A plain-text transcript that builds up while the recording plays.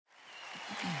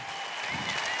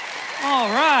All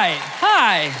right.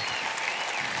 Hi.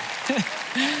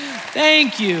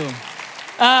 Thank you.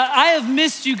 I have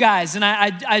missed you guys, and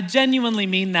I genuinely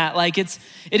mean that. Like it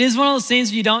is one of those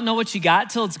things where you don't know what you got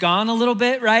till it's gone a little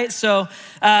bit, right? So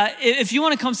if you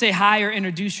want to come say hi or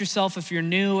introduce yourself if you're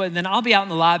new, and then I'll be out in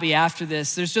the lobby after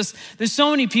this. There's so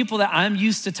many people that I'm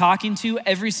used to talking to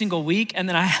every single week, and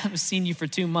then I haven't seen you for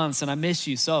 2 months, and I miss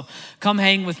you. So come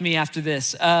hang with me after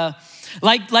this.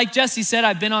 Like Jesse said,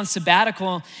 I've been on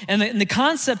sabbatical, and the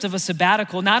concept of a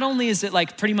sabbatical, not only is it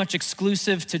like pretty much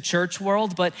exclusive to church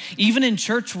world, but even in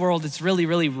church world, it's really,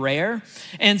 really rare.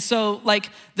 And so like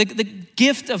the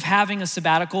gift of having a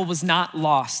sabbatical was not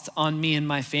lost on me and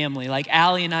my family. Like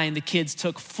Allie and I and the kids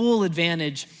took full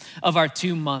advantage of our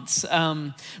 2 months.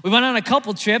 We went on a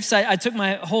couple trips. I took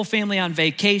my whole family on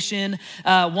vacation.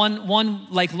 One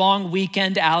like long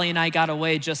weekend, Allie and I got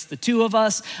away, just the two of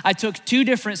us. I took 2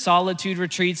 different solitude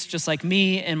retreats, just like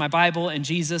me and my Bible and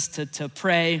Jesus to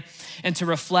pray and to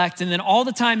reflect. And then all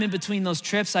the time in between those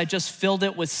trips, I just filled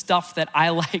it with stuff that I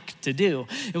like to do.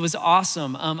 It was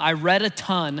awesome. I read a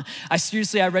ton.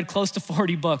 I read close to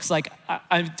 40 books. Like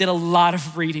I did a lot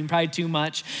of reading, probably too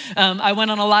much. I went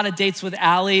on a lot of dates with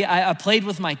Allie. I played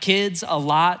with my kids a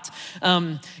lot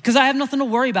because I have nothing to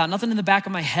worry about, nothing in the back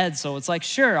of my head. So it's like,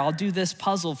 sure, I'll do this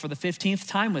puzzle for the 15th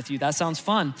time with you. That sounds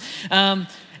fun.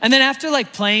 And then after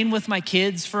like playing with my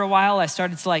kids for a while, I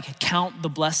started to like count the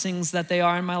blessings that they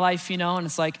are in my life, you know? And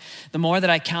it's like, the more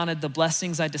that I counted the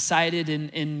blessings, I decided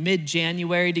in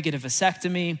mid-January to get a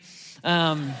vasectomy.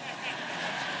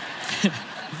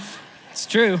 It's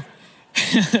true.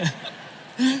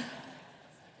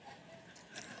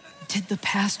 Did the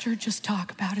pastor just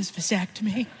talk about his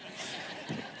vasectomy?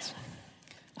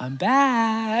 I'm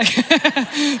back.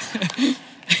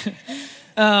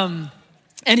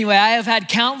 Anyway, I have had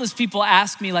countless people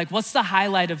ask me, like, what's the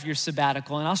highlight of your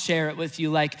sabbatical? And I'll share it with you.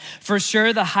 Like, for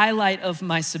sure, the highlight of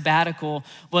my sabbatical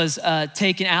was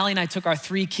Allie and I took our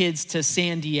 3 kids to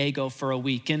San Diego for a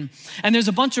week. And there's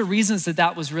a bunch of reasons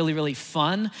that was really, really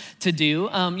fun to do.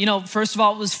 First of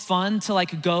all, it was fun to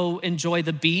like go enjoy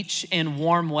the beach in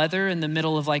warm weather in the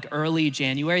middle of like early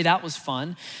January. That was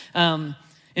fun.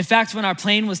 In fact, when our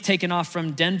plane was taken off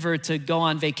from Denver to go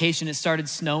on vacation, it started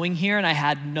snowing here, and I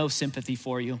had no sympathy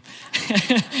for you.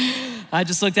 I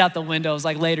just looked out the window. I was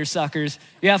like, later, suckers.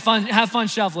 Yeah, have fun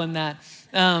shoveling that.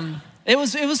 It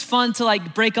was fun to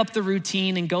like break up the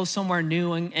routine and go somewhere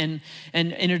new and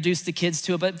introduce the kids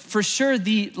to it. But for sure,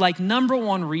 the like number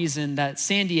one reason that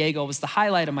San Diego was the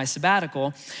highlight of my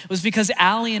sabbatical was because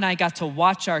Allie and I got to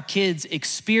watch our kids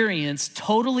experience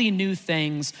totally new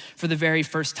things for the very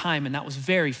first time, and that was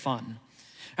very fun.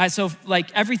 All right, so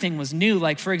like everything was new.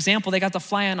 Like for example, they got to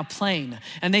fly on a plane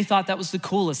and they thought that was the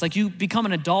coolest. Like you become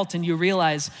an adult and you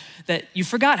realize that you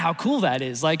forgot how cool that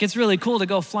is. Like it's really cool to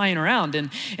go flying around.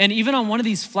 And even on one of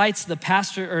these flights, the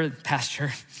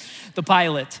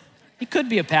pilot, he could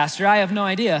be a pastor, I have no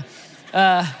idea.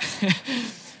 The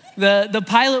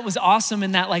pilot was awesome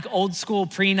in that like old school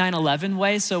pre-9/11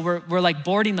 way. So we're like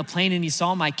boarding the plane and he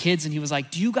saw my kids and he was like,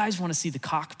 do you guys want to see the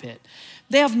cockpit?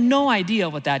 They have no idea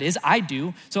what that is. I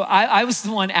do. So I was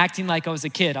the one acting like I was a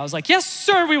kid. I was like, yes,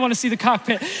 sir, we want to see the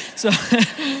cockpit. So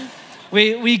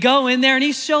we go in there and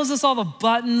he shows us all the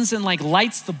buttons and like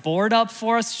lights the board up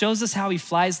for us, shows us how he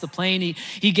flies the plane.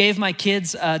 He gave my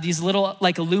kids these little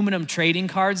like aluminum trading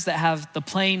cards that have the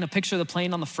plane, a picture of the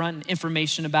plane on the front and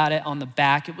information about it on the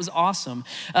back. It was awesome.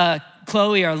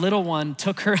 Chloe, our little one,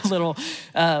 took her little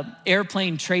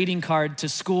airplane trading card to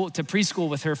preschool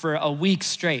with her for a week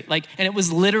straight. And it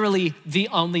was literally the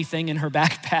only thing in her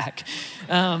backpack.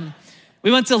 We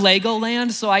went to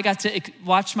Legoland, so I got to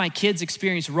watch my kids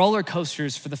experience roller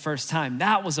coasters for the first time.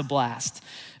 That was a blast.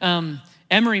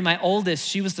 Emery, my oldest,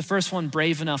 she was the first one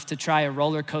brave enough to try a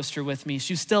roller coaster with me.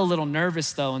 She was still a little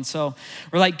nervous though. And so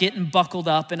we're like getting buckled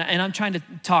up and I'm trying to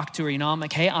talk to her, I'm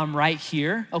like, hey, I'm right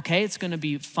here. Okay, it's gonna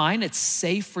be fine. It's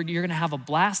safe, you're gonna have a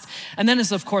blast. And then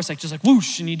it's of course like just like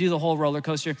whoosh and you do the whole roller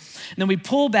coaster. And then we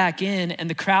pull back in and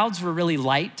the crowds were really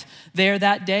light there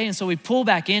that day. And so we pull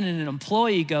back in and an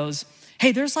employee goes,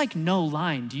 hey, there's like no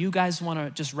line. Do you guys wanna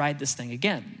just ride this thing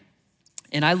again?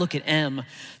 And I look at Em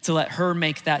to let her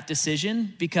make that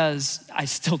decision because I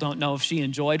still don't know if she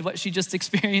enjoyed what she just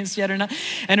experienced yet or not.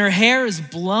 And her hair is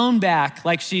blown back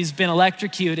like she's been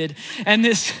electrocuted. And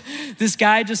this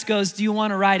guy just goes, do you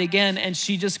want to ride again? And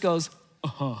she just goes,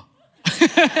 uh-huh.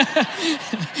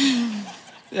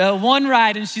 One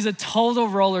ride and she's a total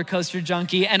roller coaster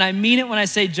junkie. And I mean it when I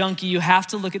say junkie. You have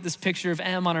to look at this picture of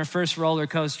Em on her first roller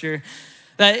coaster.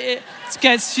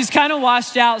 She's kind of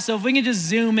washed out, so if we can just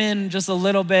zoom in just a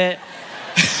little bit.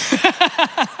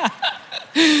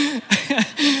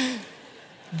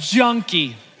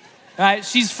 junkie, right?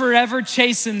 She's forever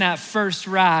chasing that first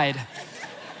ride.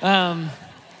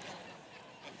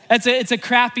 It's a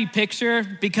crappy picture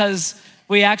because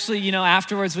we actually,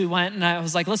 afterwards we went and I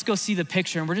was like, let's go see the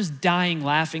picture. And we're just dying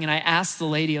laughing. And I asked the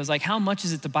lady, I was like, how much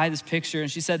is it to buy this picture? And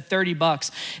she said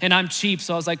 $30. And I'm cheap,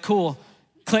 so I was like, cool,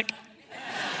 click.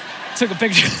 Took a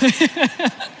picture.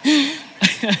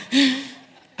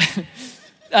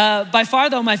 By far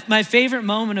though, my favorite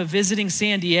moment of visiting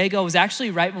San Diego was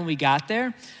actually right when we got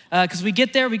there. Because we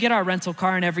get there, we get our rental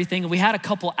car and everything, and we had a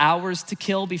couple hours to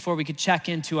kill before we could check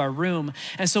into our room.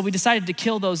 And so we decided to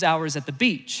kill those hours at the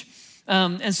beach.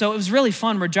 And so it was really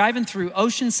fun. We're driving through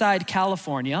Oceanside,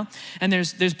 California, and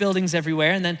there's buildings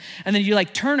everywhere. And then you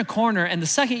like turn a corner, and the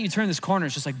second you turn this corner,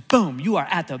 it's just like, boom, you are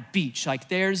at the beach. Like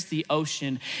there's the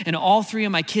ocean. And all three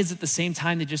of my kids at the same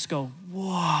time, they just go,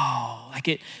 whoa, like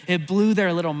it blew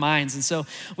their little minds. And so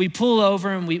we pull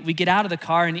over and we get out of the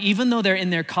car, and even though they're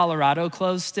in their Colorado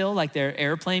clothes still, like their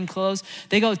airplane clothes,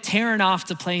 they go tearing off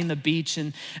to play in the beach,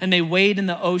 and they wade in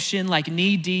the ocean like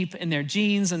knee deep in their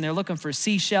jeans, and they're looking for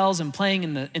seashells and playing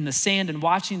in the sand and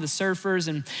watching the surfers.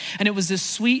 And it was this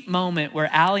sweet moment where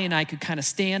Allie and I could kind of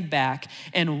stand back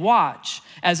and watch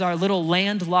as our little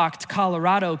landlocked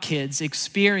Colorado kids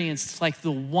experienced like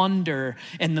the wonder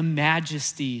and the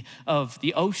majesty of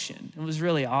the ocean. It was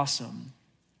really awesome.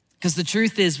 Because the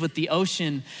truth is with the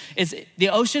ocean is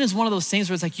one of those things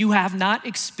where it's like you have not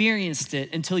experienced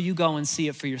it until you go and see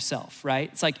it for yourself,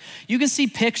 right? It's like you can see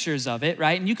pictures of it,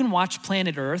 right? And you can watch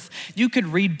Planet Earth. You could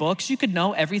read books. You could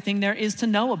know everything there is to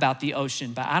know about the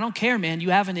ocean. But I don't care, man.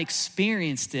 You haven't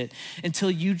experienced it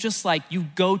until you just like you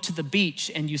go to the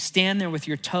beach and you stand there with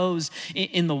your toes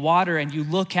in the water and you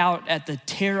look out at the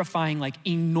terrifying like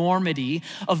enormity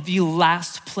of the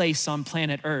last place on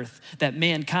planet Earth that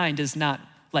mankind is not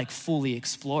like fully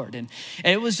explored. And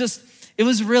it was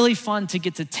really fun to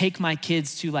get to take my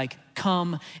kids to like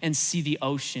come and see the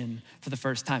ocean for the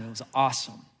first time. It was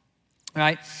awesome,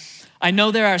 right? I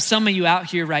know there are some of you out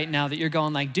here right now that you're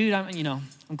going like, dude,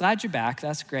 I'm glad you're back.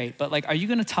 That's great. But like, are you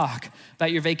gonna talk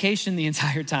about your vacation the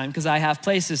entire time? Because I have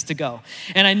places to go.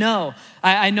 And I know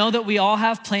that we all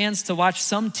have plans to watch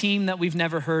some team that we've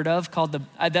never heard of called the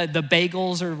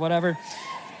Bagels or whatever.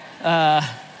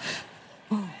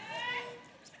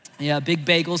 Yeah, big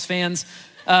Bagels fans.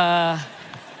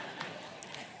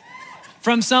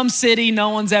 From some city no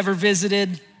one's ever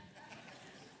visited,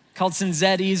 called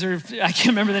Cinzetti's, or I can't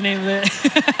remember the name of it.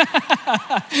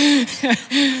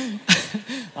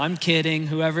 I'm kidding,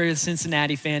 whoever the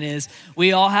Cincinnati fan is.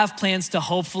 We all have plans to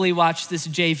hopefully watch this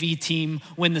JV team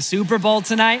win the Super Bowl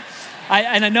tonight.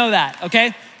 I know that,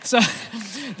 okay? So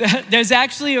there's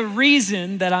actually a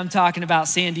reason that I'm talking about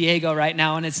San Diego right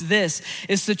now, and it's this.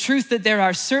 It's the truth that there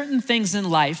are certain things in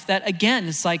life that, again,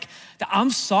 it's like,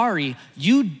 I'm sorry,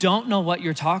 you don't know what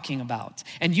you're talking about,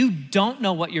 and you don't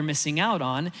know what you're missing out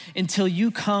on until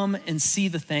you come and see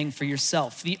the thing for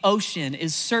yourself. The ocean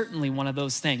is certainly one of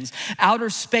those things. Outer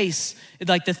space,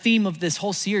 like the theme of this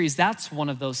whole series, that's one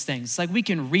of those things. It's like we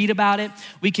can read about it,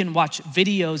 we can watch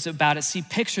videos about it, see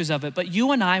pictures of it, but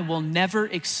you and I will never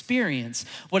experience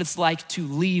what it's like to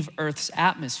leave Earth's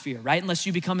atmosphere, right? Unless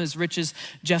you become as rich as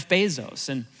Jeff Bezos.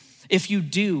 And if you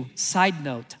do, side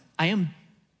note, I am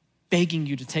begging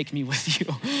you to take me with you.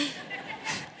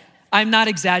 I'm not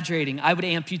exaggerating. I would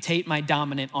amputate my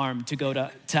dominant arm to go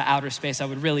to outer space. I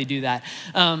would really do that.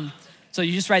 So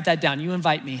you just write that down. You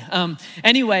invite me.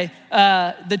 Anyway,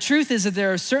 the truth is that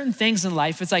there are certain things in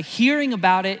life, it's like hearing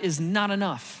about it is not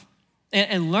enough.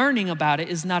 And learning about it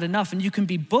is not enough. And you can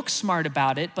be book smart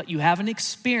about it, but you haven't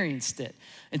experienced it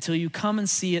until you come and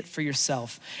see it for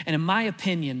yourself. And in my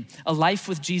opinion, a life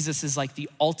with Jesus is like the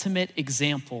ultimate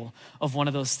example of one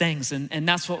of those things. And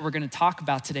that's what we're gonna talk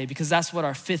about today, because that's what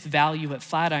our fifth value at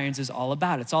Flatirons is all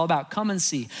about. It's all about come and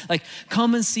see. Like,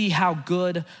 come and see how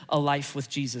good a life with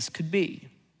Jesus could be.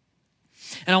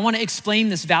 And I want to explain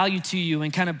this value to you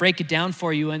and kind of break it down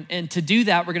for you. And to do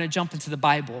that, we're going to jump into the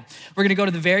Bible. We're going to go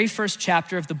to the very first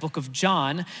chapter of the book of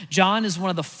John. John is one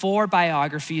of the 4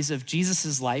 biographies of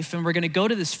Jesus's life. And we're going to go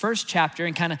to this first chapter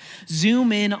and kind of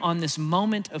zoom in on this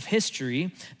moment of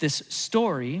history, this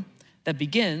story that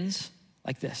begins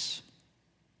like this.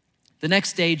 The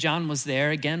next day, John was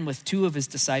there again with 2 of his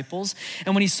disciples.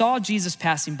 And when he saw Jesus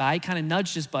passing by, he kind of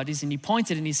nudged his buddies and he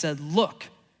pointed and he said, "Look,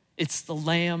 it's the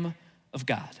Lamb of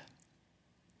God."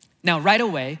 Now, right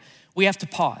away, we have to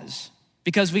pause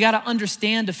because we got to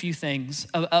understand a few things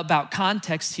about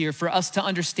context here for us to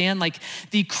understand like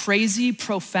the crazy,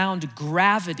 profound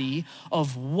gravity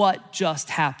of what just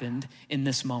happened in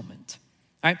this moment.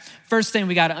 All right. First thing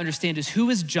we got to understand is who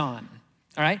is John?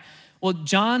 All right. Well,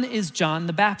 John is John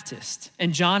the Baptist,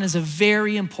 and John is a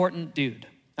very important dude.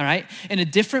 All right? In a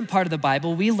different part of the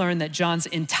Bible, we learn that John's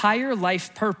entire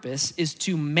life purpose is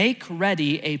to make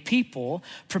ready a people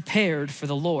prepared for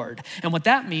the Lord. And what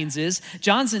that means is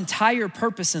John's entire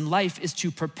purpose in life is to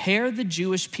prepare the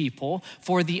Jewish people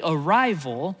for the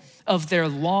arrival of their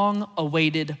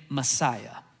long-awaited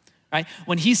Messiah. Right?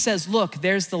 When he says, look,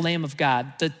 there's the Lamb of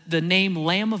God, the name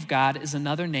Lamb of God is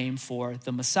another name for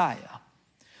the Messiah.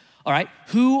 All right?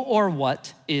 Who or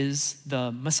what is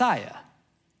the Messiah?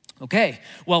 Okay,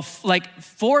 well, like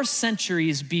 4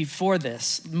 centuries before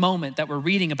this moment that we're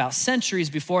reading about,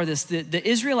 centuries before this, the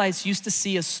Israelites used to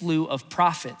see a slew of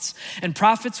prophets, and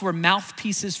prophets were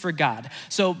mouthpieces for God.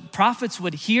 So prophets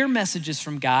would hear messages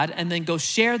from God and then go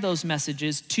share those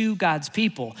messages to God's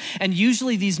people. And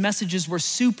usually these messages were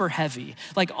super heavy.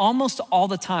 Like almost all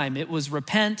the time, it was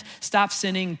repent, stop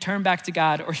sinning, turn back to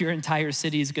God, or your entire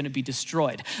city is gonna be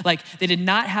destroyed. Like they did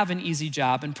not have an easy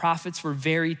job, and prophets were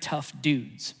very tough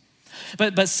dudes.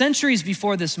 But centuries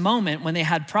before this moment, when they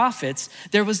had prophets,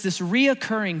 there was this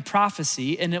reoccurring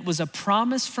prophecy, and it was a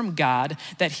promise from God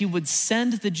that he would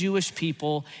send the Jewish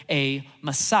people a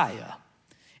Messiah.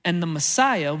 And the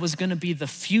Messiah was gonna be the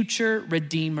future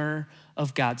redeemer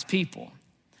of God's people.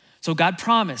 So God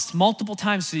promised multiple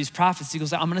times to these prophets, he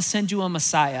goes, I'm gonna send you a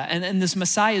Messiah. And this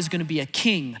Messiah is gonna be a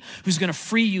king who's gonna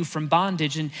free you from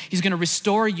bondage, and he's gonna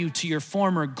restore you to your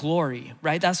former glory,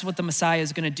 right? That's what the Messiah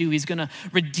is gonna do. He's gonna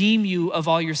redeem you of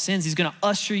all your sins. He's gonna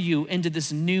usher you into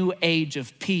this new age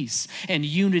of peace and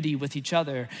unity with each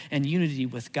other and unity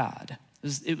with God.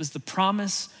 It was the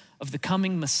promise of the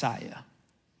coming Messiah.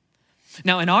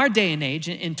 Now, in our day and age,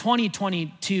 in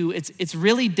 2022, it's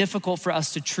really difficult for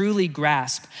us to truly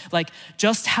grasp like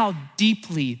just how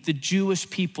deeply the Jewish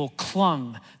people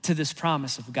clung to this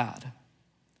promise of God.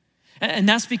 And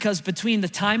that's because between the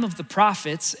time of the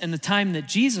prophets and the time that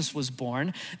Jesus was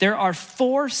born, there are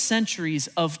 4 centuries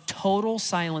of total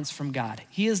silence from God.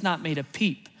 He has not made a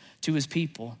peep to his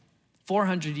people.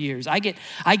 400 years. I get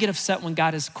upset when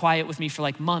God is quiet with me for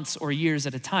like months or years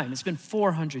at a time. It's been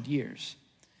 400 years.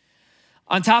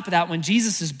 On top of that, when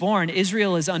Jesus is born,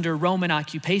 Israel is under Roman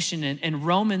occupation, and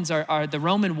Romans the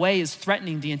Roman way is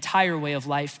threatening the entire way of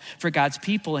life for God's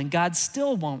people, and God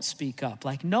still won't speak up.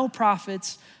 Like no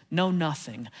prophets, no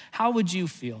nothing. How would you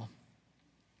feel?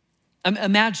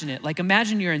 Imagine it, like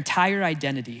imagine your entire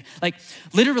identity, like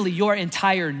literally your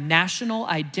entire national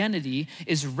identity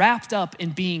is wrapped up in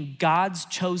being God's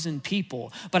chosen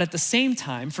people. But at the same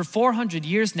time, for 400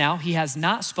 years now, he has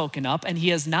not spoken up and he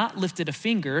has not lifted a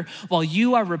finger while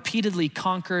you are repeatedly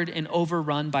conquered and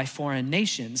overrun by foreign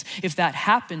nations. If that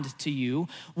happened to you,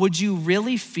 would you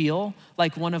really feel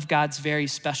like one of God's very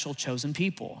special chosen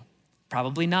people?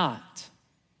 Probably not.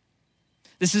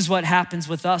 This is what happens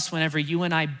with us whenever you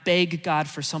and I beg God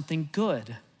for something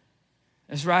good.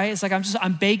 That's right. It's like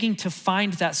I'm begging to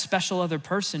find that special other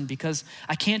person because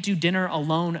I can't do dinner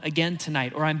alone again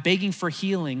tonight, or I'm begging for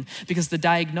healing because the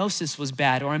diagnosis was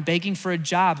bad, or I'm begging for a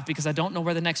job because I don't know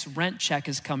where the next rent check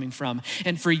is coming from.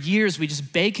 And for years, we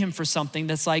just beg him for something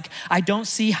that's like, I don't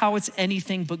see how it's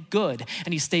anything but good.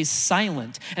 And he stays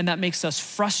silent, and that makes us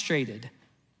frustrated.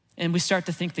 And we start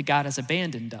to think that God has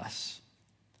abandoned us.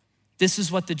 This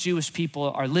is what the Jewish people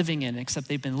are living in, except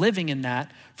they've been living in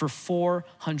that for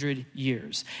 400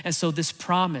 years. And so this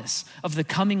promise of the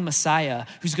coming Messiah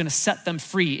who's gonna set them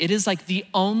free, it is like the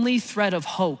only thread of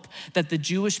hope that the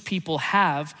Jewish people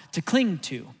have to cling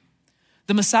to.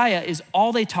 The Messiah is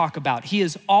all they talk about. He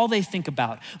is all they think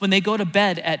about. When they go to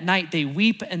bed at night, they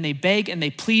weep and they beg and they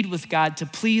plead with God to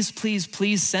please, please,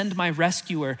 please send my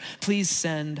rescuer. Please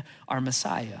send our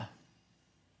Messiah.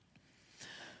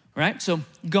 Right? So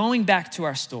going back to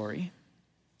our story,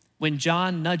 when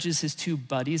John nudges his 2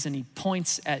 buddies and he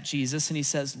points at Jesus and he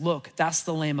says, look, that's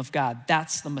the Lamb of God.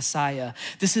 That's the Messiah.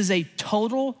 This is a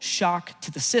total shock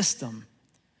to the system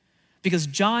because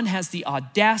John has the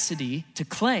audacity to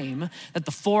claim that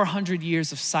the 400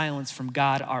 years of silence from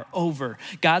God are over.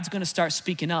 God's gonna start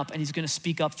speaking up, and he's gonna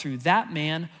speak up through that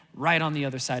man right on the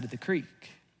other side of the creek.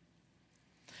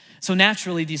 So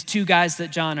naturally, these 2 guys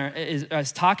that John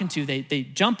is talking to, they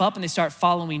jump up and they start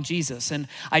following Jesus. And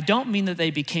I don't mean that they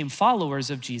became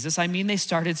followers of Jesus. I mean they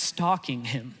started stalking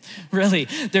him. Really,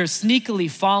 they're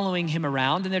sneakily following him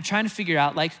around, and they're trying to figure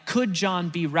out, like, could John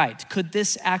be right? Could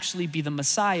this actually be the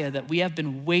Messiah that we have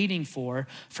been waiting for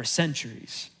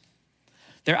centuries?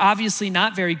 They're obviously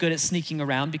not very good at sneaking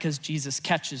around because Jesus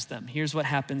catches them. Here's what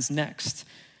happens next.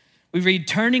 We read,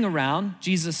 turning around,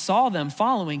 Jesus saw them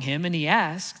following him, and he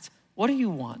asked, what do you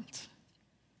want?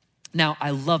 Now,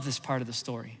 I love this part of the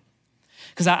story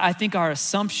Because I think our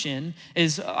assumption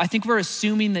is, I think we're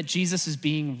assuming that Jesus is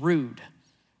being rude,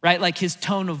 right? Like his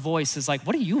tone of voice is like,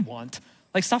 what do you want?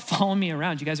 Like, stop following me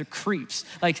around. You guys are creeps.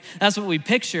 Like, that's what we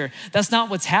picture. That's not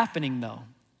what's happening though.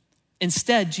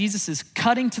 Instead, Jesus is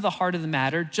cutting to the heart of the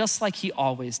matter just like he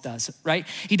always does, right?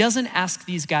 He doesn't ask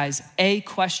these guys a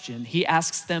question. He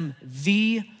asks them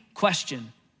the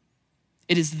question.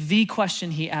 It is the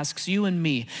question he asks you and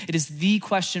me. It is the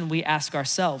question we ask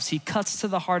ourselves. He cuts to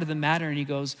the heart of the matter and he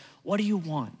goes, what do you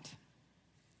want?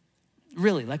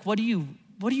 Really, like what do you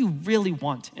really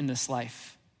want in this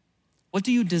life? What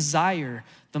do you desire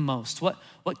the most?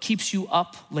 What keeps you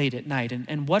up late at night?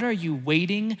 And what are you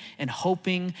waiting and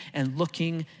hoping and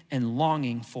looking and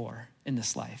longing for in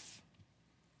this life?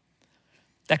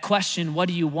 That question, what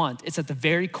do you want? It's at the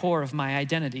very core of my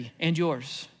identity and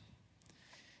yours.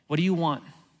 What do you want?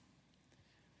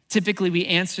 Typically, we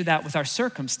answer that with our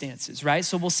circumstances, right?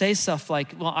 So we'll say stuff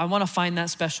like, well, I want to find that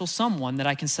special someone that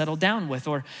I can settle down with,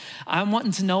 or I'm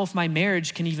wanting to know if my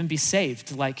marriage can even be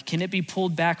saved. Like, can it be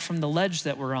pulled back from the ledge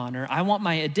that we're on? Or I want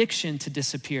my addiction to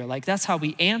disappear. Like, that's how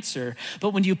we answer. But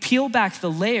when you peel back the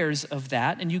layers of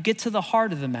that and you get to the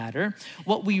heart of the matter,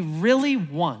 what we really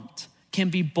want can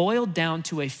be boiled down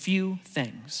to a few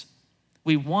things.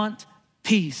 We want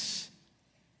peace.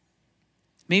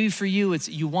 Maybe for you, it's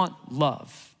you want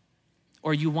love,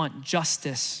 or you want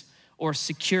justice, or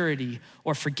security,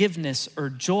 or forgiveness, or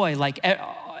joy. Like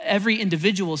every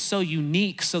individual is so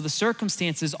unique, so the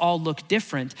circumstances all look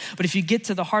different. But if you get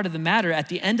to the heart of the matter, at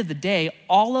the end of the day,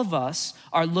 all of us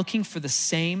are looking for the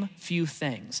same few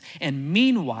things. And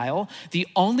meanwhile, the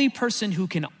only person who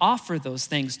can offer those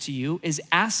things to you is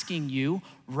asking you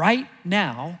right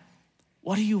now,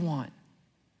 what do you want?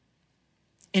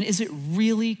 And is it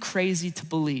really crazy to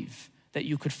believe that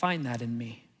you could find that in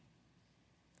me?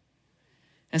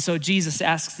 And so Jesus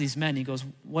asks these men, he goes,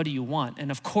 what do you want?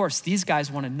 And of course, these guys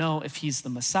want to know if he's the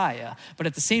Messiah, but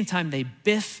at the same time, they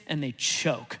biff and they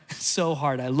choke so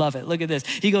hard. I love it. Look at this.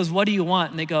 He goes, what do you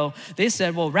want? And they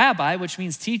said, well, Rabbi, which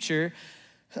means teacher,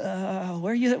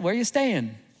 where are you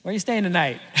staying? Where are you staying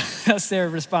tonight? That's their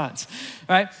response,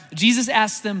 right? Jesus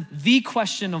asked them the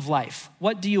question of life.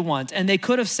 What do you want? And they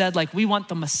could have said, like, we want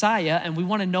the Messiah and we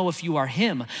want to know if you are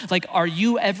him. Like, are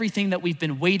you everything that we've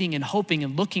been waiting and hoping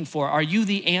and looking for? Are you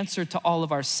the answer to all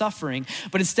of our suffering?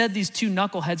 But instead, these two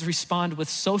knuckleheads respond with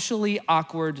socially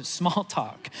awkward small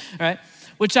talk, right?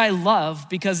 Which I love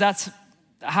because that's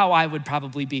how I would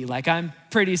probably be. Like, I'm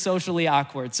pretty socially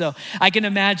awkward. So I can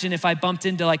imagine if I bumped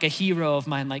into like a hero of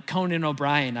mine, like Conan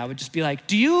O'Brien, I would just be like,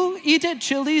 do you eat at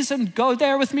Chili's and go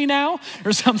there with me now?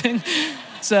 Or something.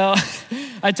 So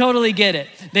I totally get it.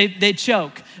 They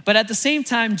choke. But at the same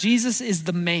time, Jesus is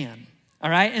the man,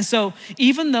 all right? And so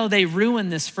even though they ruin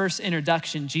this first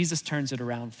introduction, Jesus turns it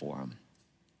around for them.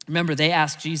 Remember, they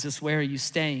asked Jesus, where are you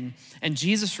staying? And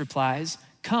Jesus replies,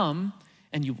 come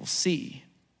and you will see.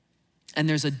 And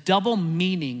there's a double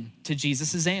meaning to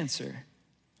Jesus' answer.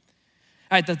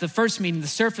 All right, the first meaning, the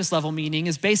surface level meaning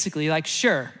is basically like,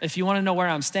 sure, if you want to know where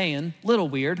I'm staying, little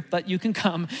weird, but you can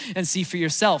come and see for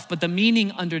yourself. But the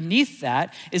meaning underneath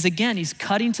that is, again, he's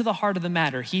cutting to the heart of the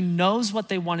matter. He knows what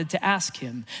they wanted to ask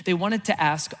him. They wanted to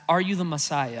ask, are you the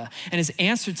Messiah? And his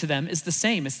answer to them is the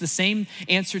same. It's the same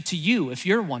answer to you if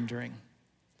you're wondering.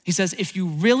 He says, if you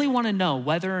really want to know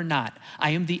whether or not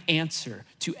I am the answer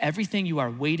to everything you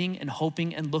are waiting and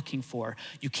hoping and looking for,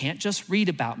 you can't just read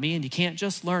about me and you can't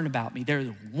just learn about me. There's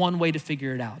one way to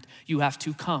figure it out. You have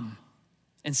to come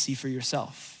and see for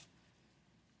yourself.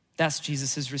 That's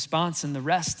Jesus' response, and the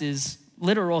rest is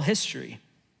literal history.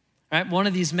 Right? One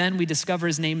of these men, we discover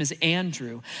his name is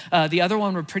Andrew. The other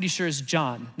one we're pretty sure is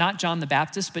John. Not John the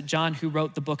Baptist, but John who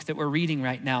wrote the book that we're reading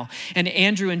right now. And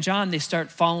Andrew and John, they start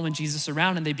following Jesus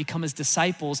around and they become his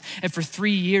disciples. And for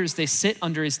 3 years, they sit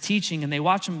under his teaching and they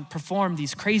watch him perform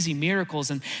these crazy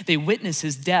miracles, and they witness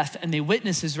his death and they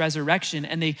witness his resurrection,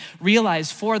 and they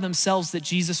realize for themselves that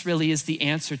Jesus really is the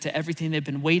answer to everything they've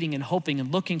been waiting and hoping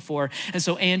and looking for. And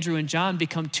so Andrew and John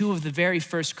become two of the very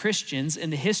first Christians in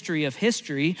the history of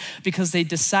history, because they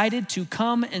decided to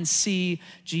come and see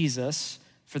Jesus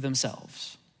for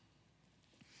themselves.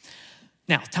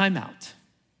 Now, time out.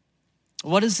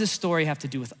 What does this story have to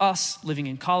do with us living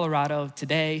in Colorado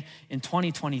today in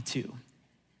 2022?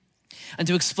 And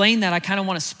to explain that, I kind of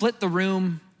want to split the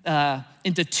room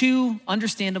into two,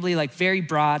 understandably, like very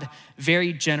broad,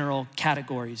 very general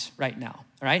categories right now.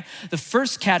 all right? The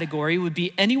first category would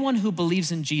be anyone who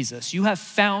believes in Jesus. You have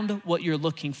found what you're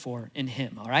looking for in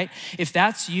him, all right? If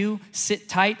that's you, sit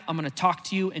tight. I'm gonna talk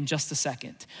to you in just a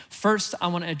second. First, I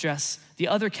wanna address the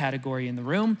other category in the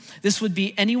room. This would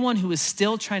be anyone who is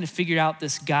still trying to figure out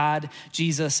this God,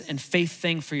 Jesus, and faith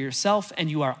thing for yourself, and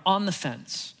you are on the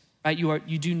fence, right?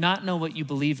 You do not know what you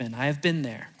believe in. I have been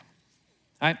there.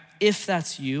 All right, if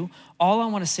that's you, all I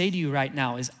wanna say to you right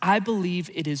now is I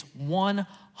believe it is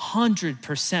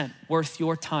 100% worth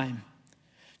your time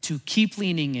to keep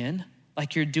leaning in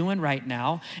like you're doing right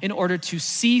now in order to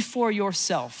see for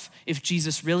yourself if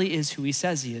Jesus really is who he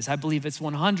says he is. I believe it's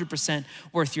 100%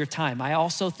 worth your time. I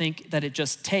also think that it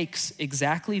just takes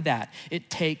exactly that. It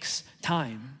takes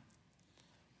time.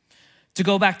 To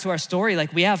go back to our story,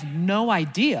 like we have no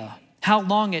idea how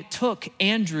long it took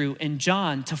Andrew and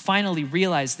John to finally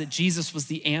realize that Jesus was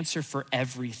the answer for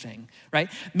everything, right?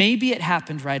 Maybe it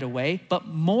happened right away, but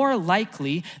more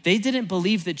likely, they didn't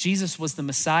believe that Jesus was the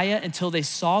Messiah until they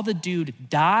saw the dude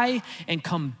die and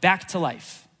come back to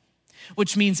life.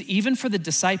 Which means even for the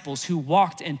disciples who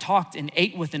walked and talked and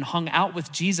ate with and hung out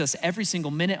with Jesus every single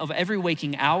minute of every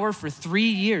waking hour for 3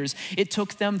 years, it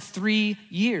took them 3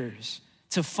 years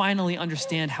to finally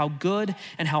understand how good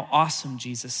and how awesome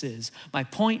Jesus is. My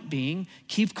point being,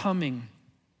 keep coming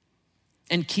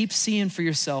and keep seeing for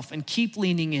yourself and keep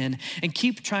leaning in and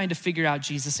keep trying to figure out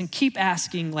Jesus and keep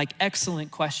asking like excellent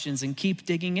questions and keep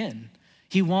digging in.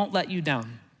 He won't let you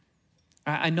down.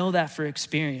 I know that for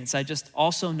experience. I just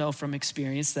also know from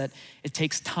experience that it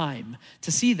takes time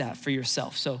to see that for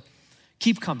yourself. So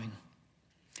keep coming.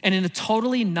 And in a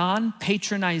totally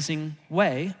non-patronizing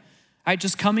way, right,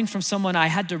 just coming from someone, I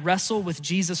had to wrestle with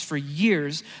Jesus for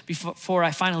years before I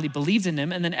finally believed in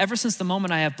him. And then ever since the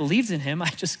moment I have believed in him, I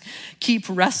just keep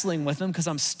wrestling with him because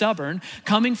I'm stubborn.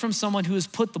 Coming from someone who has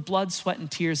put the blood, sweat, and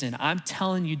tears in, I'm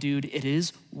telling you, dude, it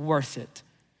is worth it.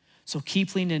 So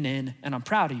keep leaning in, and I'm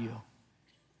proud of you,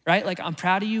 right? Like I'm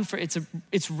proud of you for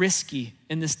it's risky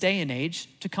in this day and age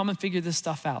to come and figure this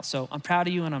stuff out. So I'm proud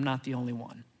of you, and I'm not the only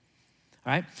one,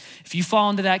 all right? If you fall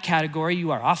into that category,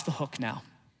 you are off the hook now.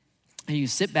 And you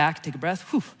sit back, take a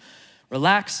breath,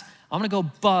 relax. I'm gonna go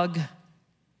bug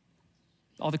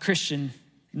all the Christian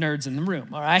nerds in the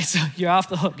room, all right? So you're off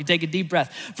the hook, you take a deep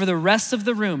breath. For the rest of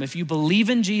the room, if you believe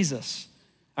in Jesus,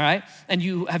 all right, and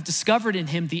you have discovered in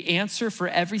him the answer for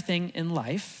everything in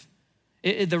life,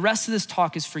 the rest of this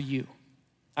talk is for you.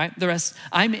 All right, the rest,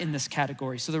 I'm in this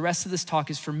category, so the rest of this talk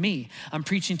is for me. I'm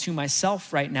preaching to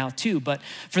myself right now too, but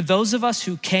for those of us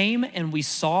who came and we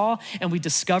saw and we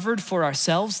discovered for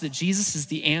ourselves that Jesus is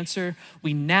the answer,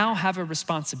 we now have a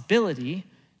responsibility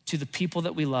to the people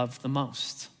that we love the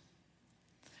most.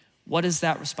 What is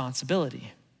that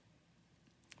responsibility?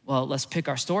 Well, let's pick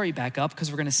our story back up because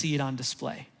we're gonna see it on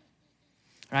display.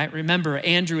 Right? Remember,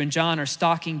 Andrew and John are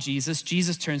stalking Jesus.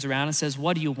 Jesus turns around and says,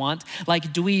 "What do you want?"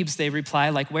 Like dweebs, they reply,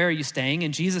 like, "Where are you staying?"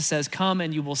 And Jesus says, "Come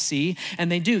and you will see."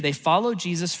 And they do. They follow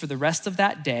Jesus for the rest of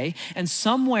that day. And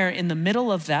somewhere in the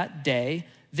middle of that day,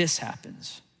 this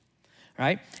happens.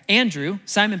 Right? Andrew,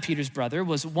 Simon Peter's brother,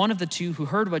 was one of the two who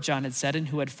heard what John had said and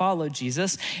who had followed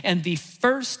Jesus. And the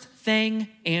first thing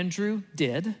Andrew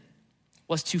did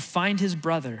was to find his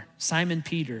brother, Simon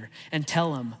Peter, and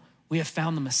tell him, "We have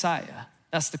found the Messiah.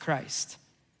 That's the Christ."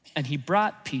 And he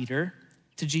brought Peter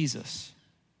to Jesus.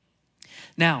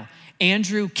 Now,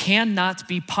 Andrew cannot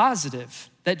be positive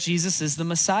that Jesus is the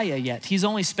Messiah yet. He's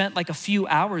only spent like a few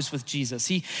hours with Jesus.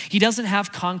 He doesn't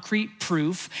have concrete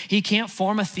proof. He can't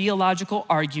form a theological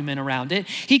argument around it.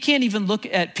 He can't even look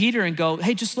at Peter and go,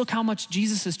 "Hey, just look how much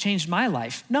Jesus has changed my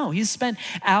life." No, he's spent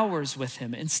hours with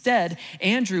him. Instead,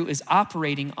 Andrew is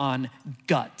operating on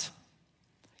gut.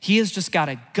 He has just got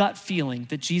a gut feeling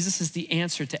that Jesus is the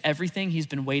answer to everything he's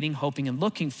been waiting, hoping, and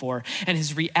looking for. And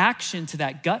his reaction to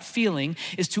that gut feeling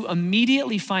is to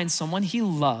immediately find someone he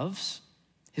loves,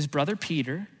 his brother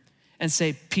Peter, and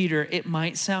say, "Peter, it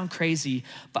might sound crazy,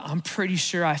 but I'm pretty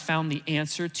sure I found the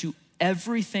answer to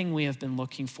everything we have been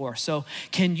looking for. So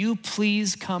can you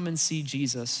please come and see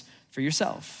Jesus for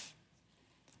yourself?"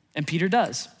 And Peter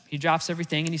does. He drops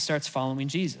everything and he starts following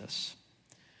Jesus.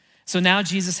 So now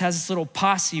Jesus has this little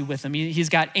posse with him. He's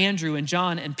got Andrew and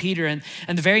John and Peter, and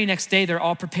the very next day they're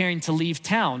all preparing to leave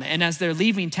town. And as they're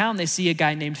leaving town, they see a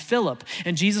guy named Philip.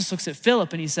 And Jesus looks at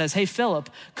Philip and he says, "Hey, Philip,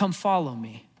 come follow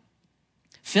me."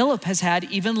 Philip has had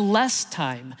even less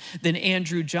time than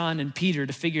Andrew, John, and Peter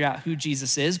to figure out who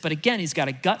Jesus is. But again, he's got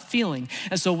a gut feeling.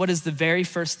 And so what is the very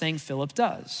first thing Philip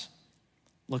does?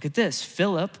 Look at this.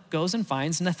 Philip goes and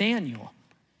finds Nathanael.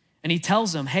 And he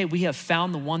tells them, hey, we have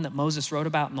found the one that Moses wrote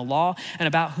about in the law and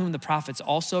about whom the prophets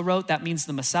also wrote. That means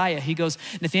the Messiah. He goes,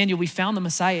 Nathanael, we found the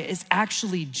Messiah. It's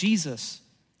actually Jesus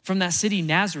from that city,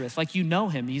 Nazareth. Like, you know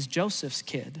him. He's Joseph's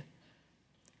kid.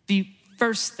 The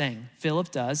first thing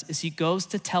Philip does is he goes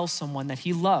to tell someone that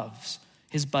he loves,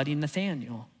 his buddy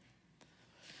Nathanael.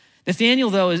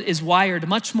 Nathanael, though, is wired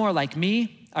much more like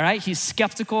me, all right? He's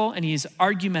skeptical and he's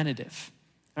argumentative.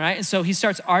 All right, and so he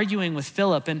starts arguing with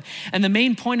Philip, and the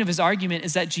main point of his argument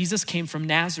is that Jesus came from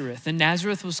Nazareth, and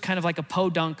Nazareth was kind of like a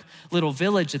podunk little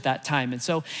village at that time. And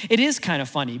so it is kind of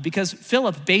funny because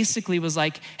Philip basically was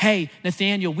like, hey,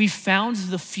 Nathanael, we found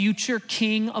the future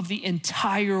king of the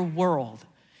entire world.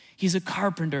 He's a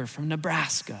carpenter from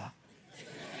Nebraska.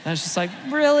 And I was just like,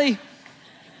 really?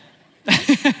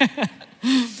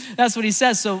 That's what he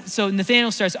says. So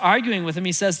Nathanael starts arguing with him.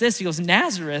 He says this, he goes,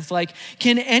 Nazareth, like,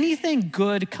 can anything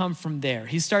good come from there?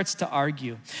 He starts to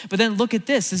argue. But then look at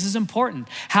this is important.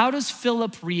 How does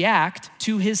Philip react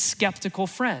to his skeptical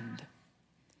friend?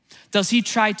 Does he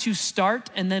try to start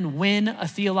and then win a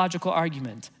theological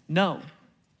argument? No.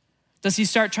 Does he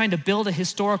start trying to build a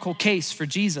historical case for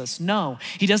Jesus? No.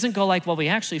 He doesn't go like, well, we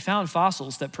actually found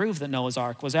fossils that prove that Noah's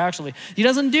Ark was actually, he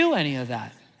doesn't do any of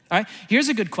that. All right, here's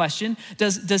a good question.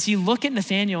 Does he look at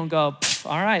Nathanael and go,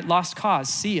 all right, lost cause,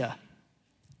 see ya?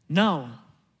 No.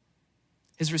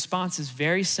 His response is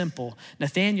very simple.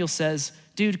 Nathanael says,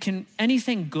 dude, can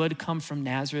anything good come from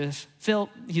Nazareth?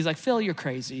 He's like, Phil, you're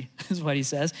crazy, is what he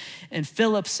says. And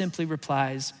Philip simply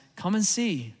replies, come and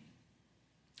see.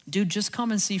 Dude, just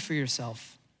come and see for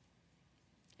yourself.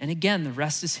 And again, the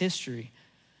rest is history.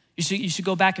 You should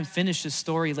go back and finish this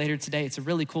story later today. It's a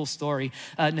really cool story.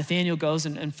 Nathanael goes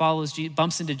and follows,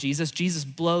 bumps into Jesus. Jesus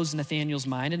blows Nathanael's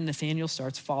mind, and Nathanael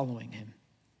starts following him.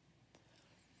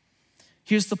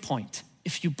 Here's the point.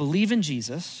 If you believe in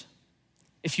Jesus,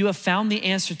 if you have found the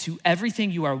answer to everything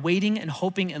you are waiting and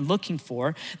hoping and looking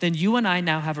for, then you and I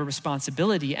now have a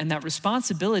responsibility, and that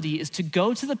responsibility is to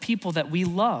go to the people that we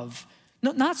love,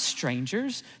 not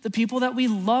strangers, the people that we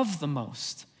love the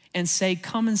most, and say,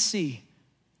 come and see.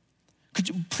 Could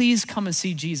you please come and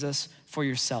see Jesus for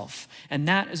yourself? And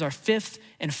that is our fifth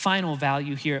and final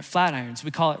value here at Flatirons.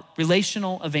 We call it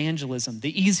relational evangelism.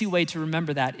 The easy way to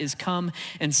remember that is come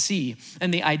and see.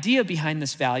 And the idea behind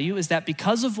this value is that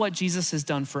because of what Jesus has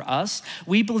done for us,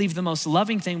 we believe the most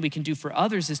loving thing we can do for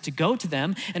others is to go to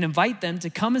them and invite them to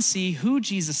come and see who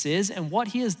Jesus is and what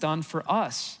he has done for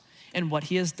us and what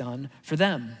he has done for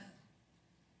them.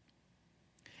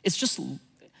 It's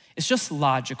just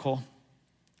logical.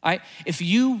 All right, if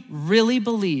you really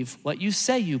believe what you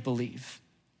say you believe,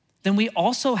 then we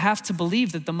also have to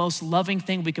believe that the most loving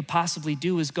thing we could possibly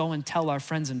do is go and tell our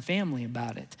friends and family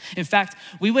about it. In fact,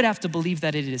 we would have to believe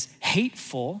that it is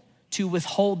hateful to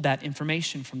withhold that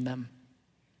information from them.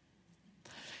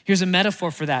 Here's a metaphor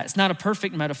for that. It's not a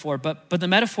perfect metaphor, but the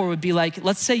metaphor would be like,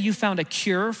 let's say you found a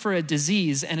cure for a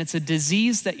disease and it's a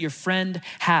disease that your friend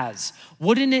has.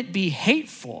 Wouldn't it be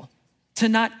hateful to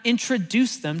not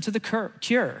introduce them to the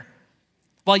cure?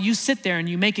 While you sit there and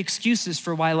you make excuses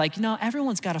for why, like, no,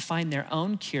 everyone's got to find their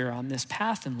own cure on this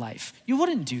path in life. You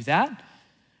wouldn't do that.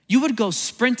 You would go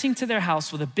sprinting to their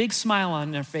house with a big smile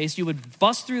on their face. You would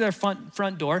bust through their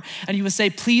front door and you would say,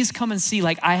 please come and see,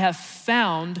 like, I have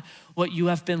found what you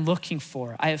have been looking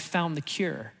for. I have found the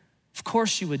cure. Of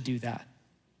course you would do that.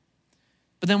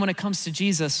 But then when it comes to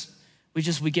Jesus,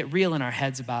 we get real in our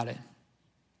heads about it.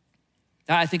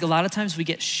 I think a lot of times we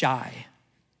get shy.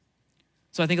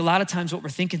 So I think a lot of times what we're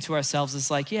thinking to ourselves is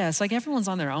like, yeah, it's like everyone's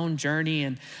on their own journey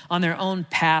and on their own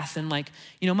path. And like,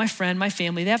 you know, my friend, my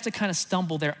family, they have to kind of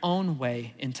stumble their own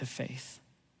way into faith.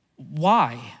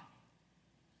 Why?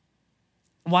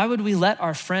 Why would we let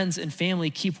our friends and family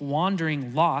keep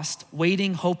wandering lost,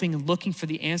 waiting, hoping, looking for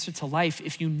the answer to life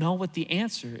if you know what the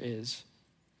answer is?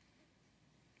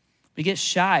 We get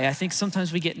shy. I think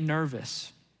sometimes we get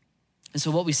nervous. And so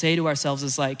what we say to ourselves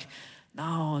is like,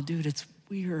 no, dude, it's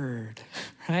weird,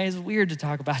 right? It's weird to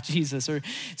talk about Jesus, or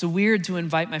it's weird to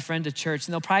invite my friend to church.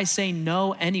 And they'll probably say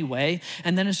no anyway,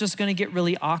 and then it's just gonna get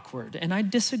really awkward. And I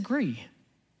disagree.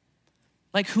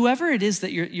 Like whoever it is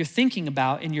that you're thinking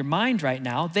about in your mind right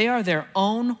now, they are their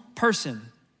own person,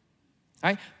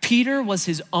 right? Peter was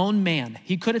his own man.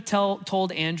 He could have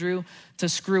told Andrew to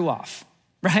screw off,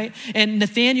 right? And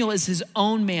Nathanael is his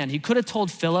own man. He could have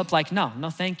told Philip, like, no,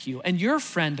 thank you. And your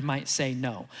friend might say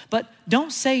no, but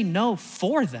don't say no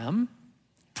for them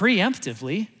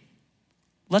preemptively.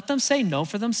 Let them say no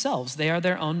for themselves. They are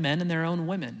their own men and their own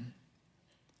women.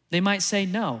 They might say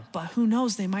no, but who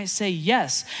knows? They might say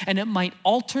yes, and it might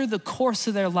alter the course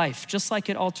of their life, just like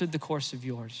it altered the course of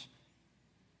yours.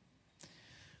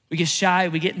 We get shy,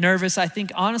 we get nervous. I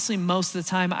think honestly, most of the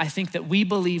time, I think that we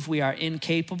believe we are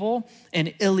incapable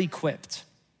and ill-equipped.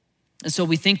 And so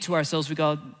we think to ourselves, we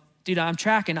go, dude, I'm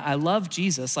tracking. I love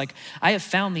Jesus. Like, I have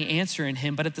found the answer in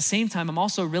him. But at the same time, I'm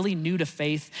also really new to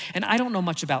faith. And I don't know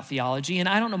much about theology. And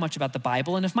I don't know much about the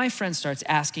Bible. And if my friend starts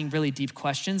asking really deep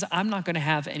questions, I'm not going to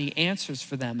have any answers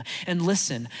for them. And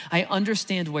listen, I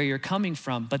understand where you're coming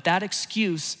from. But that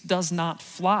excuse does not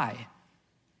fly.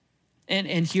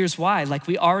 And here's why. Like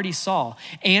we already saw,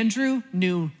 Andrew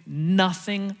knew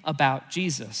nothing about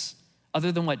Jesus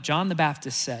other than what John the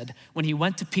Baptist said when he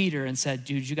went to Peter and said,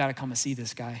 dude, you got to come and see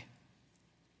this guy.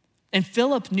 And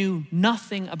Philip knew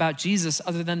nothing about Jesus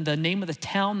other than the name of the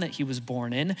town that he was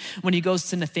born in when he goes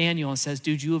to Nathanael and says,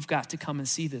 dude, you have got to come and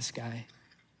see this guy.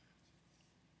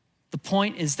 The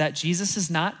point is that Jesus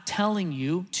is not telling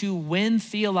you to win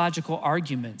theological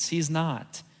arguments. He's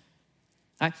not.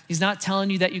 He's not telling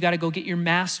you that you got to go get your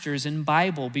master's in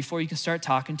Bible before you can start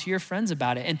talking to your friends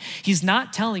about it. And he's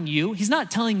not telling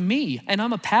me, and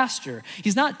I'm a pastor,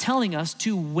 he's not telling us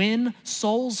to win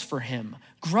souls for him.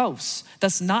 Gross.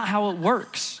 That's not how it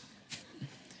works.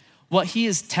 What he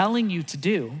is telling you to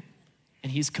do,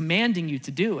 and he's commanding you to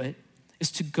do it,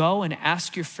 is to go and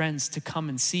ask your friends to come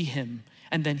and see him,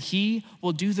 and then he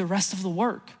will do the rest of the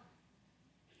work.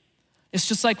 It's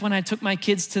just like when I took my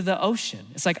kids to the ocean.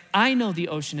 It's like, I know the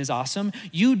ocean is awesome.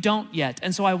 You don't yet.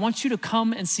 And so I want you to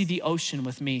come and see the ocean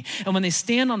with me. And when they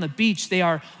stand on the beach, they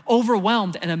are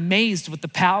overwhelmed and amazed with the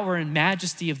power and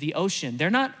majesty of the ocean. They're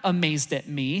not amazed at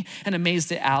me and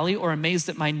amazed at Allie or amazed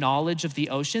at my knowledge of the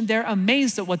ocean. They're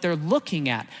amazed at what they're looking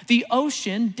at. The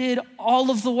ocean did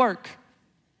all of the work.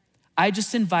 I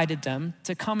just invited them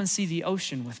to come and see the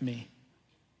ocean with me.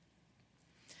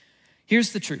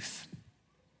 Here's the truth.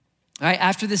 All right,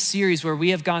 after this series where we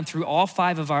have gone through all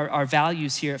 5 of our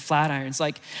values here at Flatirons,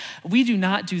 like we do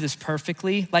not do this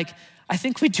perfectly. Like I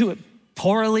think we do it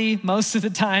poorly most of the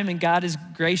time and God is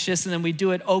gracious, and then we do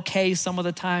it okay some of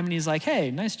the time and he's like, hey,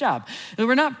 nice job.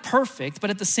 We're not perfect, but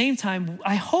at the same time,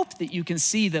 I hope that you can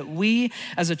see that we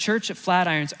as a church at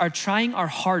Flatirons are trying our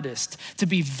hardest to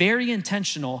be very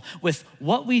intentional with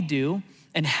what we do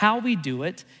and how we do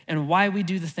it and why we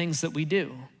do the things that we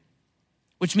do.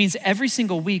 Which means every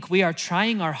single week we are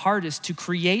trying our hardest to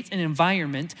create an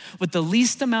environment with the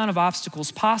least amount of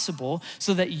obstacles possible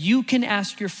so that you can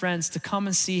ask your friends to come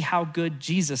and see how good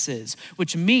Jesus is.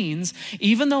 Which means,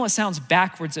 even though it sounds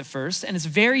backwards at first, and it's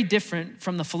very different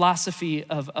from the philosophy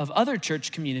of other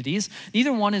church communities,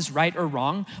 neither one is right or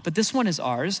wrong, but this one is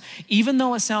ours. Even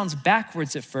though it sounds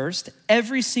backwards at first,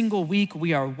 every single week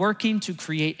we are working to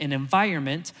create an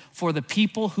environment for the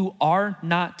people who are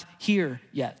not here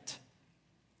yet.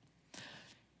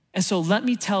 And so let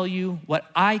me tell you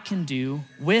what I can do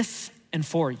with and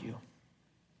for you.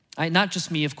 Not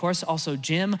just me, of course, also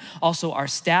Jim, also our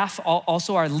staff,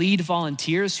 also our lead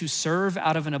volunteers who serve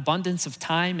out of an abundance of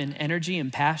time and energy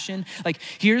and passion. Like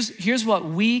here's what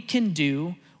we can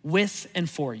do with and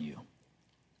for you,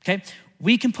 okay?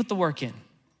 We can put the work in.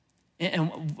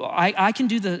 And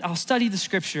I'll study the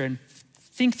scripture and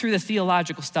think through the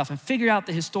theological stuff and figure out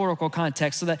the historical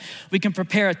context so that we can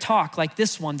prepare a talk like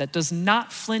this one that does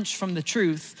not flinch from the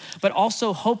truth, but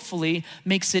also hopefully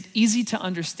makes it easy to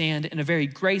understand in a very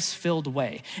grace-filled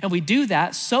way. And we do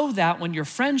that so that when your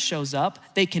friend shows up,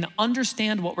 they can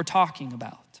understand what we're talking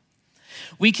about.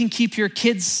 We can keep your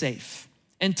kids safe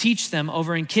and teach them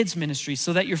over in kids ministry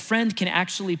so that your friend can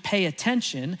actually pay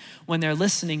attention when they're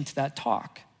listening to that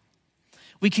talk.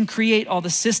 We can create all the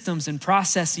systems and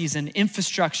processes and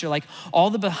infrastructure, like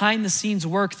all the behind the scenes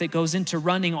work that goes into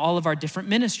running all of our different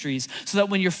ministries so that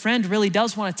when your friend really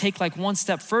does want to take like one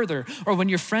step further, or when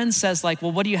your friend says like,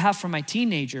 well, what do you have for my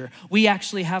teenager? We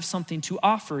actually have something to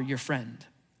offer your friend.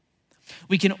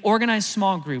 We can organize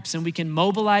small groups and we can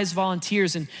mobilize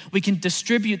volunteers and we can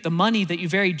distribute the money that you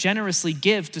very generously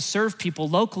give to serve people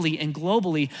locally and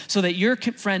globally so that your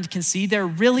friend can see there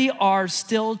really are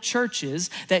still churches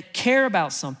that care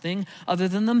about something other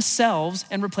than themselves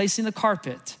and replacing the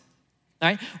carpet.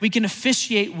 Right? We can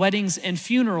officiate weddings and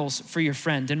funerals for your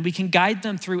friend, and we can guide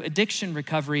them through addiction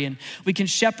recovery, and we can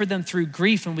shepherd them through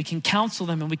grief, and we can counsel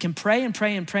them, and we can pray and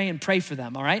pray and pray and pray for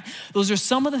them, all right? Those are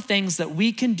some of the things that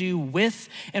we can do with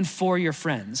and for your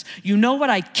friends. You know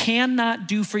what I cannot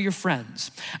do for your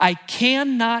friends? I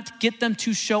cannot get them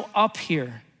to show up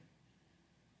here.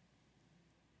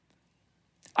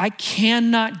 I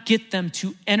cannot get them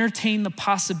to entertain the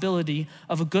possibility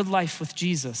of a good life with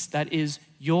Jesus. That is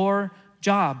your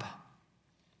job.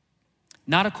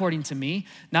 Not according to me,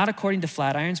 not according to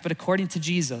Flatirons, but according to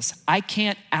Jesus. I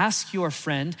can't ask your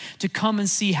friend to come and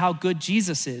see how good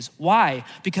Jesus is. Why?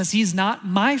 Because he's not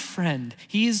my friend.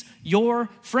 He's your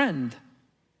friend.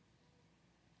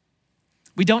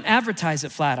 We don't advertise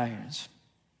at Flatirons,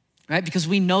 right? Because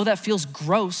we know that feels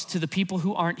gross to the people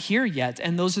who aren't here yet,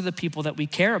 and those are the people that we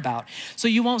care about. So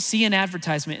you won't see an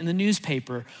advertisement in the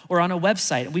newspaper or on a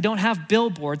website. We don't have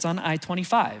billboards on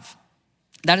I-25.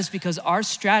 That is because our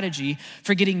strategy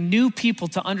for getting new people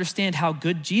to understand how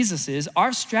good Jesus is,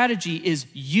 our strategy is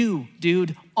you,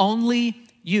 dude, only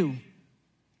you.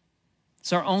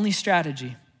 It's our only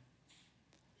strategy.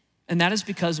 And that is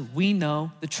because we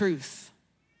know the truth.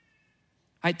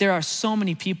 Right? There are so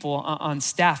many people on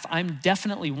staff. I'm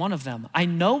definitely one of them. I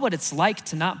know what it's like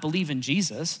to not believe in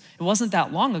Jesus. It wasn't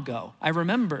that long ago. I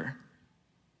remember.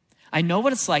 I know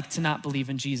what it's like to not believe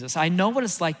in Jesus. I know what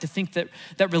it's like to think that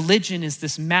religion is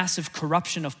this massive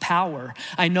corruption of power.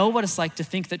 I know what it's like to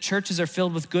think that churches are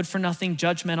filled with good-for-nothing,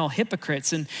 judgmental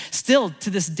hypocrites. And still, to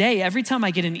this day, every time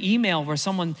I get an email where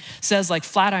someone says like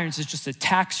Flatirons is just a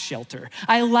tax shelter,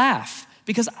 I laugh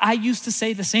because I used to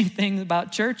say the same thing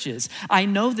about churches. I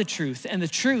know the truth, and the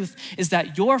truth is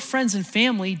that your friends and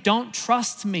family don't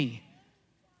trust me.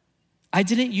 I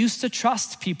didn't used to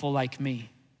trust people like me.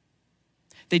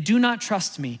 They do not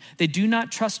trust me. They do not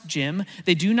trust Jim.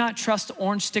 They do not trust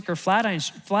Orange Sticker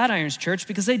Flatirons Church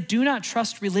because they do not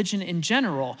trust religion in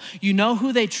general. You know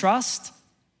who they trust?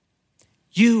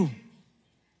 You.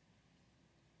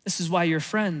 This is why you're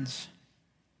friends.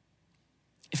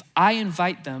 If I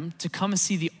invite them to come and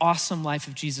see the awesome life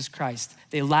of Jesus Christ,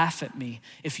 they laugh at me.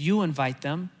 If you invite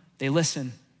them, they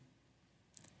listen.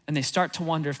 And they start to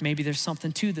wonder if maybe there's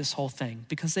something to this whole thing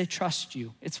because they trust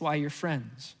you. It's why you're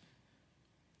friends.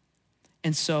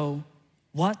 And so,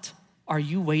 what are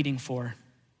you waiting for?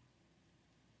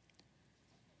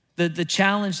 The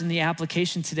challenge and the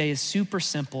application today is super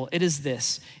simple. It is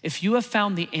this: if you have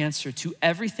found the answer to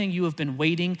everything you have been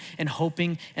waiting and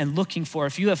hoping and looking for,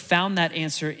 if you have found that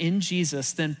answer in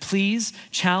Jesus, then please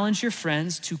challenge your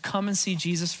friends to come and see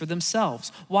Jesus for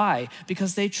themselves. Why?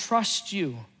 Because they trust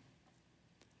you.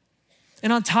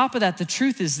 And on top of that, the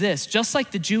truth is this: just like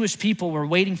the Jewish people were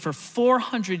waiting for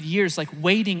 400 years, like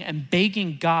waiting and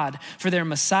begging God for their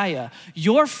Messiah,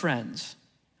 your friends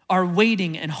are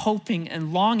waiting and hoping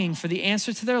and longing for the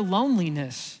answer to their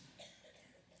loneliness,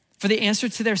 for the answer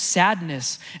to their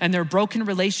sadness and their broken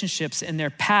relationships and their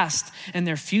past and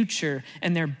their future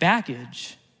and their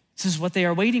baggage. This is what they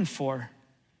are waiting for.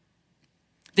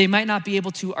 They might not be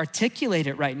able to articulate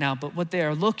it right now, but what they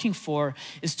are looking for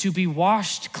is to be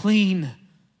washed clean.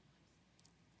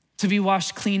 To be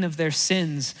washed clean of their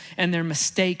sins and their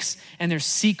mistakes and their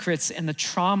secrets and the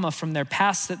trauma from their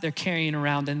past that they're carrying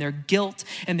around and their guilt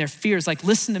and their fears. Like,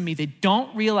 listen to me, they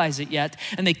don't realize it yet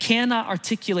and they cannot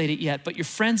articulate it yet, but your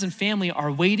friends and family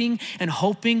are waiting and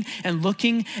hoping and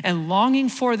looking and longing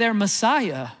for their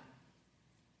Messiah.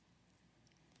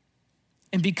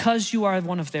 And because you are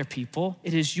one of their people,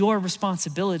 it is your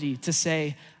responsibility to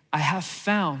say, I have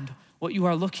found what you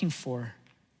are looking for.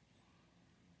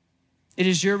 It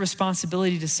is your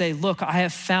responsibility to say, look, I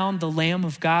have found the Lamb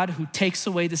of God who takes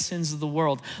away the sins of the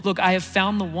world. Look, I have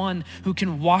found the one who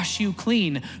can wash you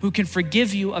clean, who can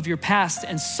forgive you of your past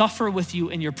and suffer with you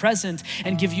in your present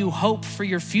and give you hope for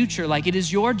your future. Like, it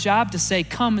is your job to say,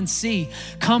 come and see,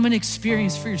 come and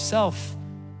experience for yourself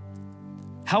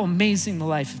how amazing the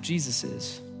life of Jesus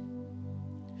is.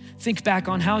 Think back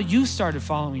on how you started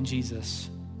following Jesus.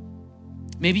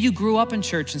 Maybe you grew up in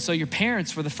church and so your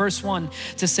parents were the first one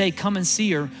to say, come and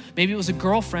see, or maybe it was a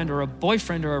girlfriend or a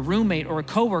boyfriend or a roommate or a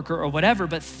coworker or whatever,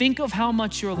 but think of how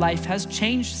much your life has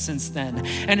changed since then.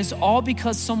 And it's all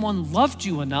because someone loved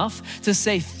you enough to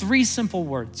say 3 simple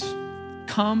words: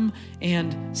 come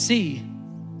and see.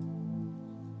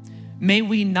 May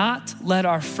we not let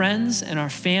our friends and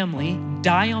our family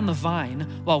die on the vine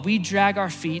while we drag our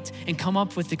feet and come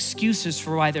up with excuses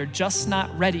for why they're just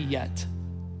not ready yet.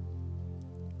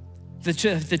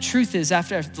 The truth is,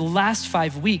 after the last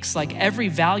 5 weeks, like every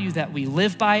value that we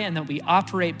live by and that we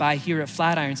operate by here at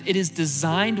Flatirons, it is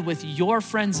designed with your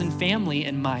friends and family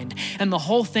in mind. And the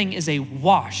whole thing is a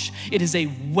wash. It is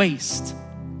a waste.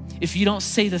 If you don't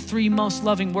say the 3 most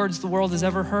loving words the world has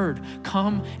ever heard,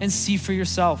 come and see for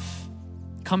yourself.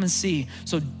 Come and see.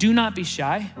 So do not be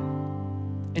shy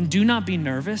and do not be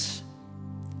nervous.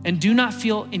 And do not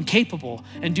feel incapable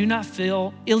and do not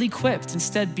feel ill-equipped.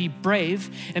 Instead, be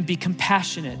brave and be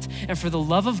compassionate. And for the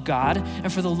love of God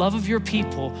and for the love of your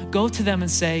people, go to them and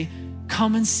say,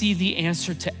 come and see the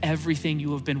answer to everything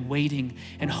you have been waiting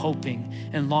and hoping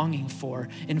and longing for.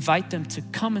 Invite them to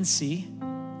come and see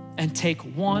and take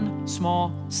one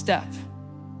small step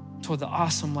toward the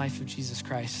awesome life of Jesus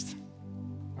Christ.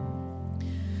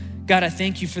 God, I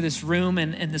thank you for this room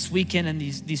and this weekend and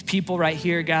these people right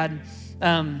here, God.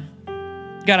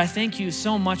 God, I thank you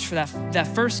so much for that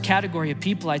first category of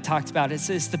people I talked about.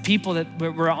 It's the people that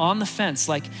we're on the fence,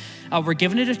 like we're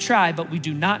giving it a try, but we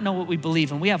do not know what we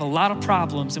believe. And we have a lot of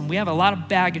problems and we have a lot of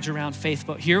baggage around faith,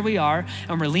 but here we are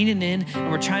and we're leaning in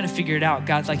and we're trying to figure it out.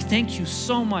 God, like thank you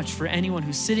so much for anyone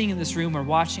who's sitting in this room or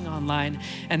watching online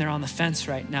and they're on the fence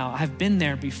right now. I've been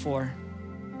there before.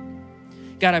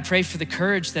 God, I pray for the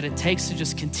courage that it takes to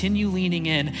just continue leaning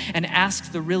in and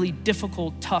ask the really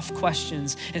difficult, tough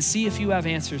questions and see if you have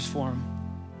answers for them.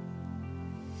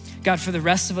 God, for the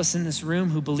rest of us in this room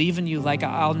who believe in you, like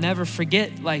I'll never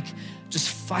forget, like just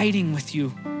fighting with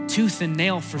you tooth and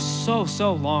nail for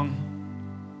so long.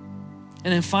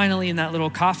 And then finally in that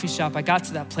little coffee shop, I got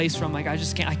to that place where I'm like,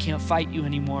 I can't fight you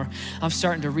anymore. I'm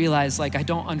starting to realize like I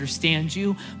don't understand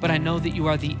you, but I know that you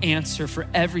are the answer for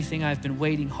everything I've been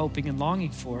waiting, hoping, and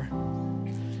longing for.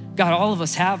 God, all of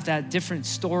us have that different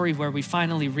story where we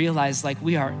finally realize like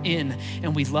we are in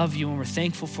and we love you and we're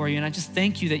thankful for you. And I just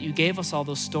thank you that you gave us all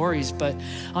those stories. But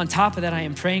on top of that, I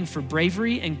am praying for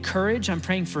bravery and courage. I'm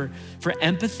praying for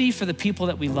empathy for the people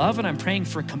that we love. And I'm praying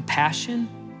for compassion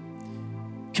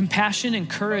and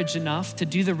courage enough to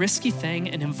do the risky thing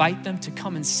and invite them to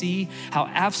come and see how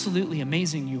absolutely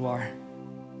amazing you are.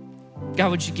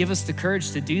 God, would you give us the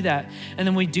courage to do that? And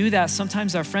then we do that.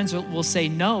 Sometimes our friends will say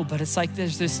no, but it's like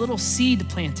there's this little seed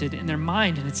planted in their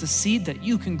mind and it's a seed that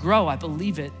you can grow. I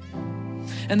believe it.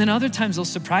 And then other times they'll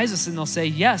surprise us and they'll say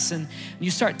yes. And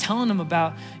you start telling them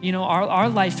about, our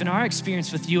life and our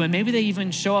experience with you. And maybe they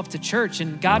even show up to church.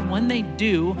 And God, when they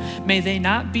do, may they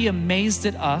not be amazed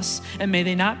at us and may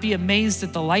they not be amazed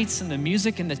at the lights and the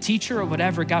music and the teacher or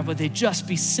whatever. God, would they just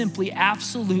be simply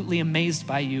absolutely amazed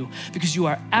by you because you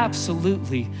are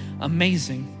absolutely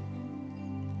amazing.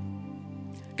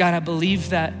 God, I believe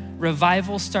that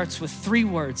revival starts with 3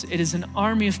 words. It is an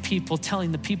army of people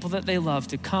telling the people that they love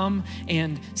to come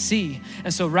and see.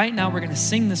 And so right now we're gonna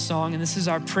sing this song and this is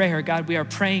our prayer. God, we are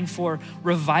praying for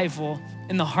revival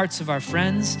in the hearts of our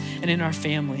friends and in our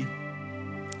family.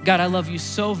 God, I love you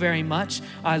so very much.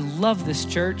 I love this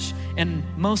church. And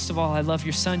most of all, I love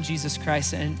your son, Jesus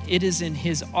Christ. And it is in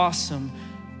his awesome,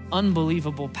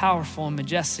 unbelievable, powerful, and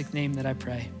majestic name that I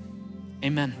pray.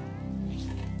 Amen.